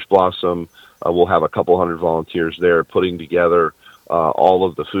 over on Orange Blossom. We'll have a couple hundred volunteers there putting together all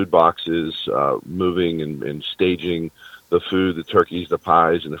of the food boxes, moving and staging the food, the turkeys, the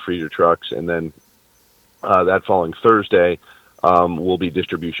pies, and the freezer trucks, and then that following Thursday will be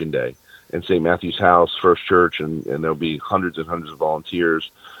distribution day. And St. Matthew's House, First Church, and there'll be hundreds and hundreds of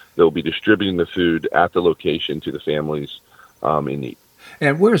volunteers that will be distributing the food at the location to the families in need.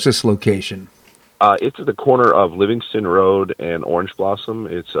 And where's this location? It's at the corner of Livingston Road and Orange Blossom.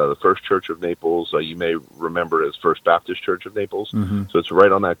 It's the First Church of Naples. You may remember it as First Baptist Church of Naples. Mm-hmm. So it's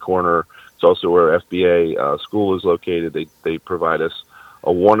right on that corner. It's also where FBA school is located. They provide us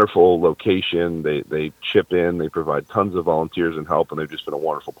a wonderful location. They chip in. They provide tons of volunteers and help, and they've just been a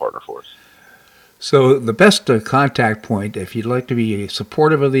wonderful partner for us. So the best contact point, if you'd like to be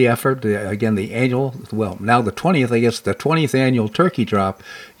supportive of the effort, again, the 20th annual turkey drop,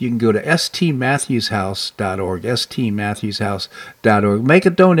 you can go to stmatthewshouse.org, stmatthewshouse.org. Make a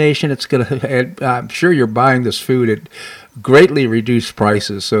donation. I'm sure you're buying this food at greatly reduced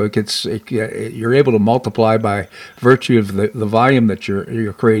prices. So you're able to multiply by virtue of the volume that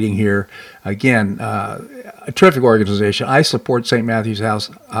you're creating here. Again, a terrific organization. I support St. Matthew's House.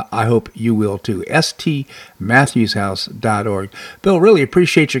 I hope you will too. stmatthewshouse.org. Bill, really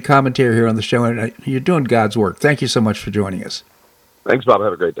appreciate your commentary here on the show, and you're doing God's work. Thank you so much for joining us. Thanks, Bob.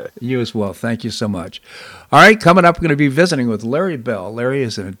 Have a great day. You as well. Thank you so much. All right, coming up, we're going to be visiting with Larry Bell. Larry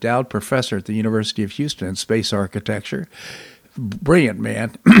is an endowed professor at the University of Houston in space architecture. Brilliant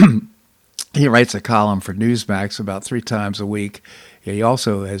man. He writes a column for Newsmax about 3 times a week. He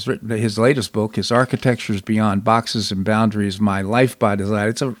also has written his latest book, his Architectures Beyond Boxes and Boundaries, My Life by Design.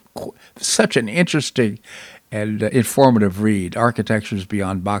 It's such an interesting and informative read, Architectures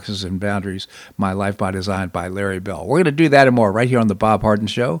Beyond Boxes and Boundaries, My Life by Design by Larry Bell. We're going to do that and more right here on The Bob Harden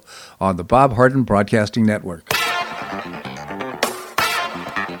Show on the Bob Harden Broadcasting Network.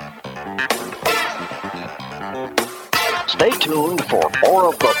 Stay tuned for more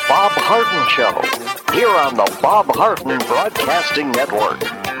of The Bob Harden Show here on the Bob Harden Broadcasting Network.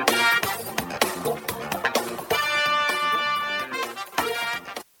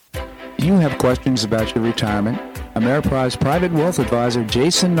 Do you have questions about your retirement? Ameriprise Private Wealth Advisor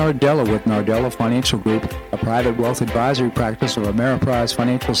Jason Nardella with Nardella Financial Group, a private wealth advisory practice of Ameriprise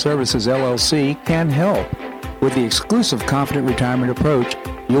Financial Services, LLC, can help. With the exclusive Confident Retirement approach,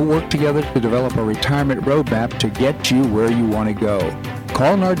 you'll work together to develop a retirement roadmap to get you where you want to go.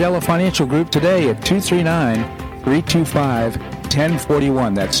 Call Nardella Financial Group today at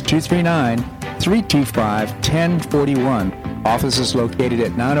 239-325-1041. That's 239-325-1041. Office is located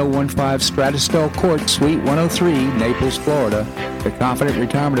at 9015 Stratosdale Court, Suite 103, Naples, Florida. The Confident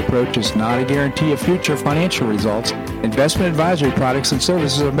Retirement approach is not a guarantee of future financial results. Investment advisory products and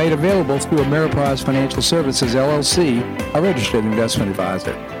services are made available through Ameriprise Financial Services, LLC, a registered investment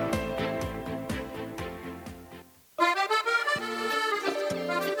advisor.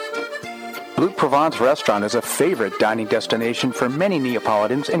 Blue Provence Restaurant is a favorite dining destination for many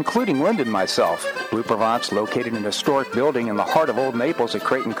Neapolitans, including Linda and myself. Blue Provence, located in a historic building in the heart of Old Naples at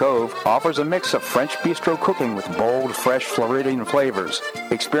Creighton Cove, offers a mix of French bistro cooking with bold, fresh Floridian flavors.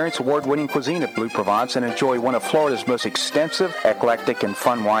 Experience award-winning cuisine at Blue Provence and enjoy one of Florida's most extensive, eclectic, and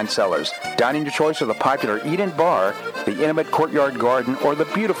fun wine cellars. Dining your choice of the popular Eat and Bar, the intimate courtyard garden, or the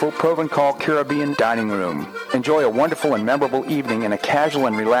beautiful Provencal Caribbean dining room. Enjoy a wonderful and memorable evening in a casual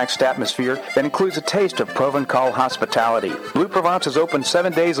and relaxed atmosphere that includes a taste of Provencal hospitality. Blue Provence is open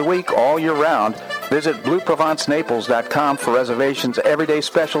 7 days a week, all year round. Visit BlueProvenceNaples.com for reservations, everyday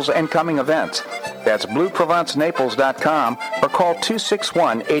specials, and coming events. That's BlueProvenceNaples.com or call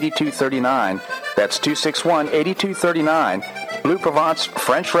 261-8239. That's 261-8239. Blue Provence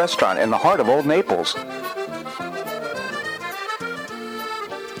French Restaurant in the heart of Old Naples.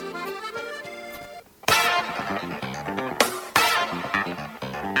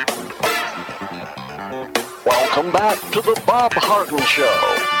 Welcome back to the Bob Harden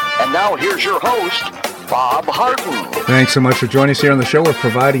Show. And now here's your host, Bob Harden. Thanks so much for joining us here on the show. We're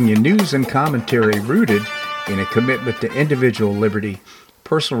providing you news and commentary rooted in a commitment to individual liberty,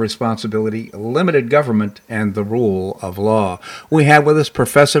 personal responsibility, limited government, and the rule of law. We have with us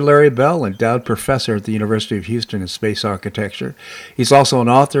Professor Larry Bell, endowed professor at the University of Houston in space architecture. He's also an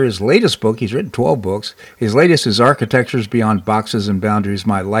author. His latest book, he's written 12 books. His latest is Architectures Beyond Boxes and Boundaries,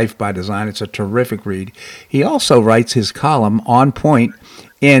 My Life by Design. It's a terrific read. He also writes his column, On Point,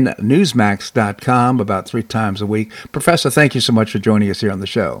 in Newsmax.com about 3 times a week. Professor, thank you so much for joining us here on the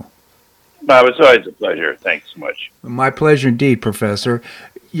show. Bob, it's always a pleasure. Thanks so much. My pleasure indeed, Professor.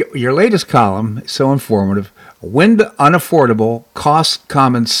 Your latest column is so informative. When Unaffordable Costs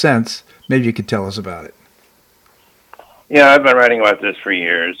Common Sense. Maybe you could tell us about it. Yeah, I've been writing about this for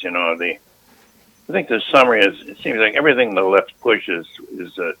years. I think the summary is, it seems like everything the left pushes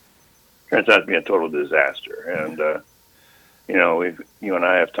turns out to be a total disaster. And, you and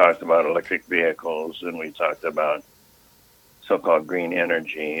I have talked about electric vehicles, and we talked about so-called green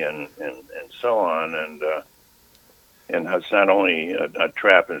energy and so on, and it's not only a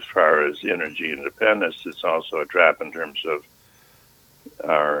trap as far as energy independence, it's also a trap in terms of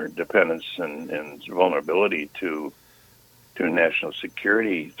our dependence and vulnerability to national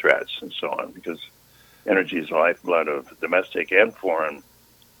security threats and so on, because energy is the lifeblood of domestic and foreign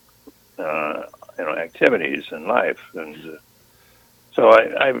activities in life. And so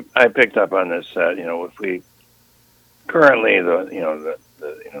I picked up on this that if we currently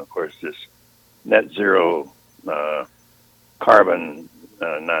of course this net zero carbon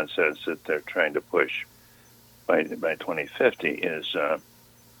nonsense that they're trying to push by 2050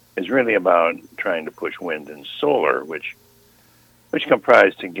 is really about trying to push wind and solar, which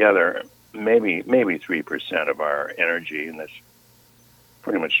comprise together maybe 3% of our energy, and that's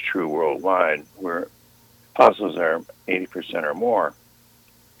pretty much true worldwide, where fossils are 80% or more.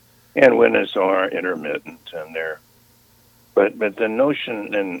 And wind and solar are intermittent, and but the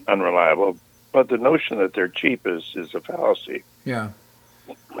notion, and unreliable, but the notion that they're cheap is a fallacy. Yeah.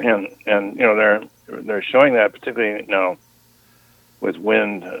 And they're showing that particularly now with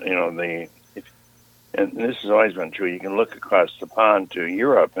wind. And this has always been true. You can look across the pond to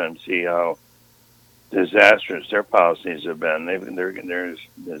Europe and see how disastrous their policies have been. They're as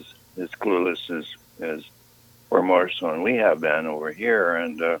clueless as or more so than we have been over here.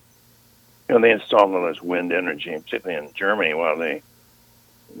 And they installed all this wind energy, particularly in Germany, while they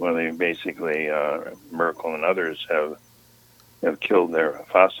basically Merkel and others have killed their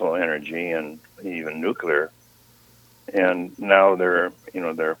fossil energy and even nuclear. And now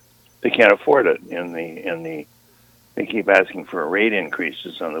they can't afford it. They keep asking for rate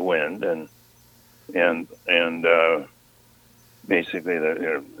increases on the wind, and basically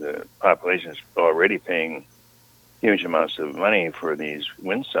the population is already paying huge amounts of money for these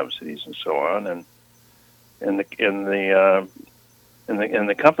wind subsidies and so on, and the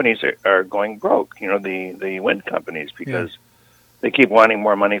companies are going broke. The wind companies, because they keep wanting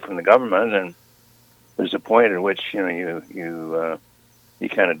more money from the government, and there's a point at which you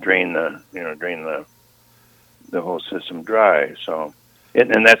kind of drain the whole system dry. So,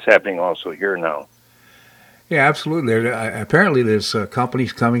 and that's happening also here now. Yeah, absolutely. Apparently, there's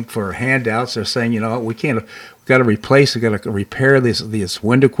companies coming for handouts. They're saying, we can't. We've got to replace. We've got to repair this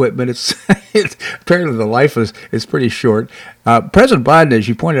wind equipment. It's apparently the life is pretty short. President Biden, as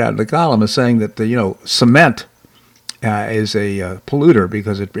you pointed out in the column, is saying that cement is a polluter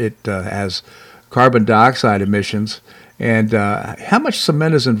because it has carbon dioxide emissions. And how much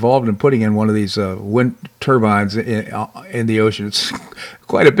cement is involved in putting in one of these wind turbines in the ocean? It's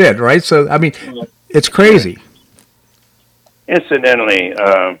quite a bit, right? So, I mean, it's crazy. Incidentally,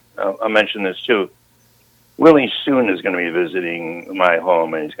 I'll mention this too. Willie soon is going to be visiting my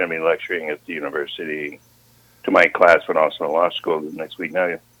home, and he's going to be lecturing at the university to my class, but also law school next week.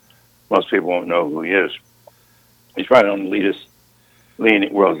 Now, most people won't know who he is. He's probably one of the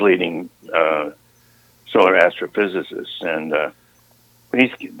world's leading solar astrophysicists, and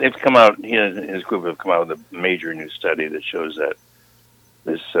they've come out. He and his group have come out with a major new study that shows that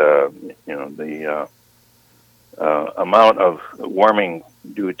this, the amount of warming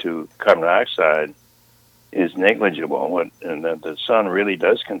due to carbon dioxide is negligible, and that the sun really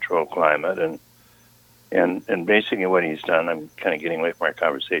does control climate, and basically what he's done. I'm kind of getting away from our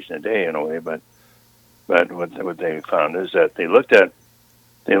conversation today in a way, but what they found is that they looked at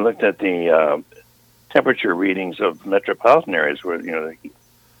the temperature readings of metropolitan areas where, the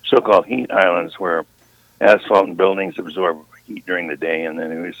so-called heat islands, where asphalt and buildings absorb heat during the day and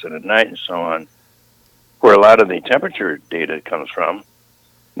then it was at night and so on, where a lot of the temperature data comes from.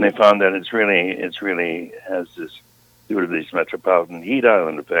 And they found that it's really has this, due to these metropolitan heat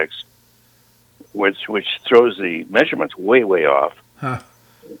island effects, which throws the measurements way, way off. Huh.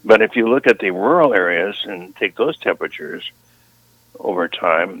 But if you look at the rural areas and take those temperatures over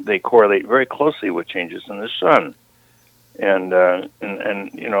time, they correlate very closely with changes in the sun. And I've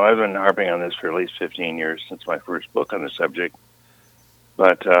been harping on this for at least 15 years since my first book on the subject.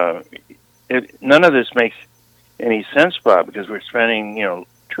 But none of this makes any sense, Bob, because we're spending,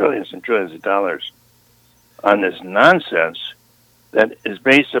 trillions and trillions of dollars on this nonsense that is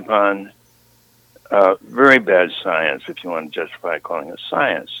based upon very bad science, if you want to justify calling it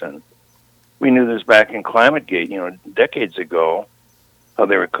science. And we knew this back in ClimateGate, decades ago, how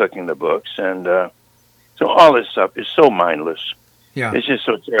they were cooking the books. And so all this stuff is so mindless. Yeah. It's just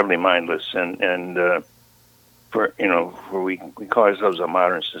so terribly mindless. And we call ourselves a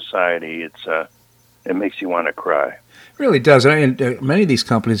modern society, it makes you want to cry. It really does. And many of these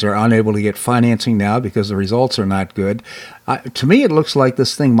companies are unable to get financing now because the results are not good. To me, it looks like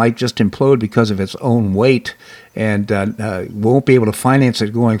this thing might just implode because of its own weight and won't be able to finance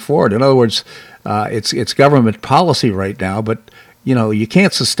it going forward. In other words, it's government policy right now, but you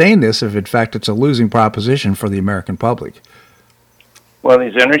can't sustain this if, in fact, it's a losing proposition for the American public. Well,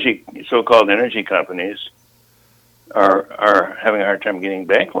 these so-called energy companies are having a hard time getting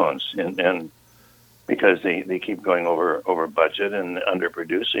bank loans, and because they keep going over budget and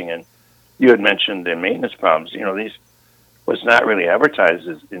underproducing. And you had mentioned the maintenance problems. These was not really advertised,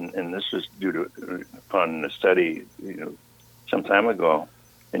 and this was due to upon a study some time ago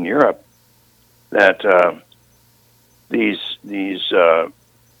in Europe that these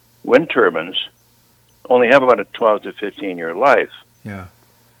wind turbines only have about a 12 to 15 year life. Yeah.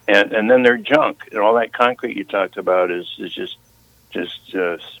 And then they're junk, and all that concrete you talked about is just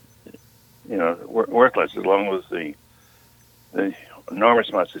worthless, along with the enormous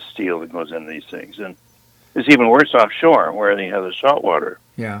amounts of steel that goes into these things. And it's even worse offshore, where they have the saltwater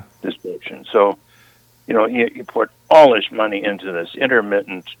destruction. So, you put all this money into this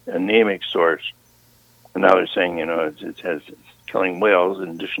intermittent anemic source, and now they're saying, it's killing whales in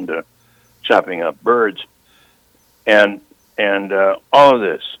addition to chopping up birds, and all of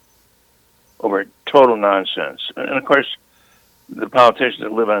this over total nonsense. And of course, the politicians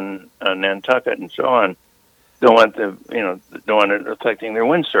that live on Nantucket and so on don't want it affecting their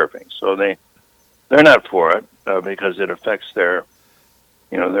windsurfing, so they're not for it because it affects their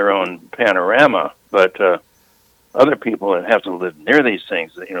own panorama. But other people that have to live near these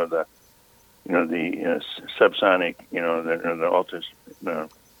things, the subsonic, the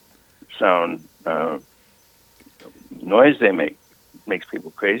ultrasound noise they make makes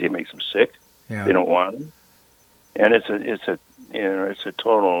people crazy. It makes them sick. Yeah. They don't want them, and it's a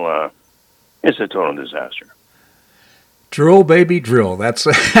total disaster. Drill, baby, drill. That's.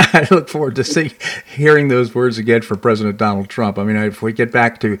 I look forward to hearing those words again from President Donald Trump. I mean, if we get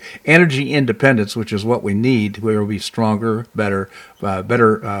back to energy independence, which is what we need, we will be stronger, better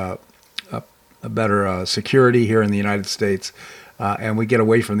security here in the United States, and we get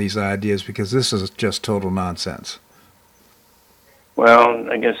away from these ideas because this is just total nonsense. Well,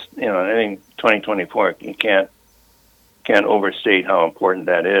 I guess I think 2024 you can't overstate how important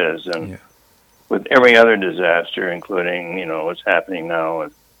that is, and. Yeah. With every other disaster, including what's happening now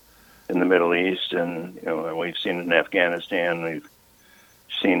in the Middle East, and we've seen it in Afghanistan, we've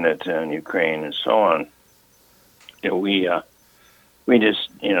seen it in Ukraine, and so on. We just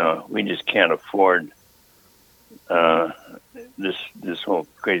can't afford this whole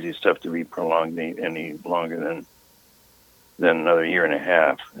crazy stuff to be prolonged any longer than another year and a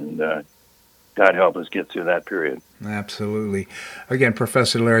half, and God help us get through that period. Absolutely. Again,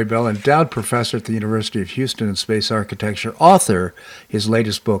 Professor Larry Bell, endowed professor at the University of Houston in space architecture, author, his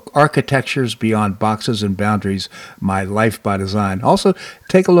latest book, Architectures Beyond Boxes and Boundaries, My Life by Design. Also,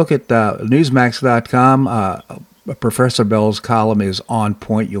 take a look at Newsmax.com. Professor Bell's column is on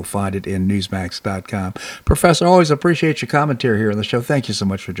point. You'll find it in Newsmax.com. Professor, always appreciate your commentary here on the show. Thank you so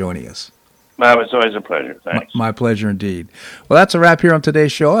much for joining us. Bob, it's always a pleasure. Thanks. My pleasure indeed. Well, that's a wrap here on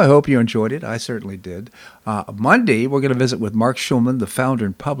today's show. I hope you enjoyed it. I certainly did. Monday, we're going to visit with Mark Schulman, the founder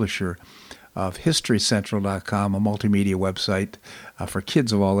and publisher of HistoryCentral.com, a multimedia website for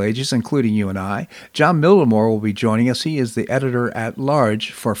kids of all ages, including you and I. John Millimore will be joining us. He is the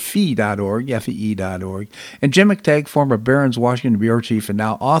editor-at-large for FEE.org, F-E-E.org. And Jim McTagg, former Barron's Washington bureau chief and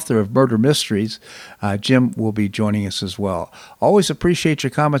now author of Murder Mysteries, Jim will be joining us as well. Always appreciate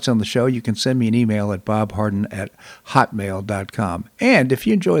your comments on the show. You can send me an email at bobharden@hotmail.com. And if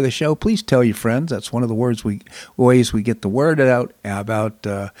you enjoy the show, please tell your friends. That's one of the ways we get the word out about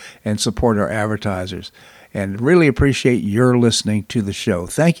and support our advertisers. And really appreciate your listening to the show.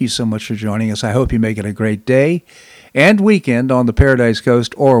 Thank you so much for joining us. I hope you make it a great day and weekend on the Paradise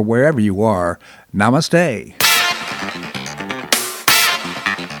Coast or wherever you are. Namaste.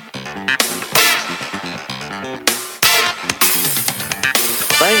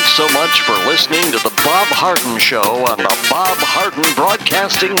 Thanks so much for listening to the Bob Harden Show on the Bob Harden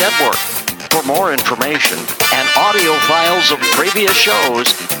Broadcasting Network. For more information and audio files of previous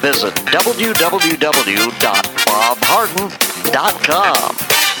shows, visit www.bobharden.com.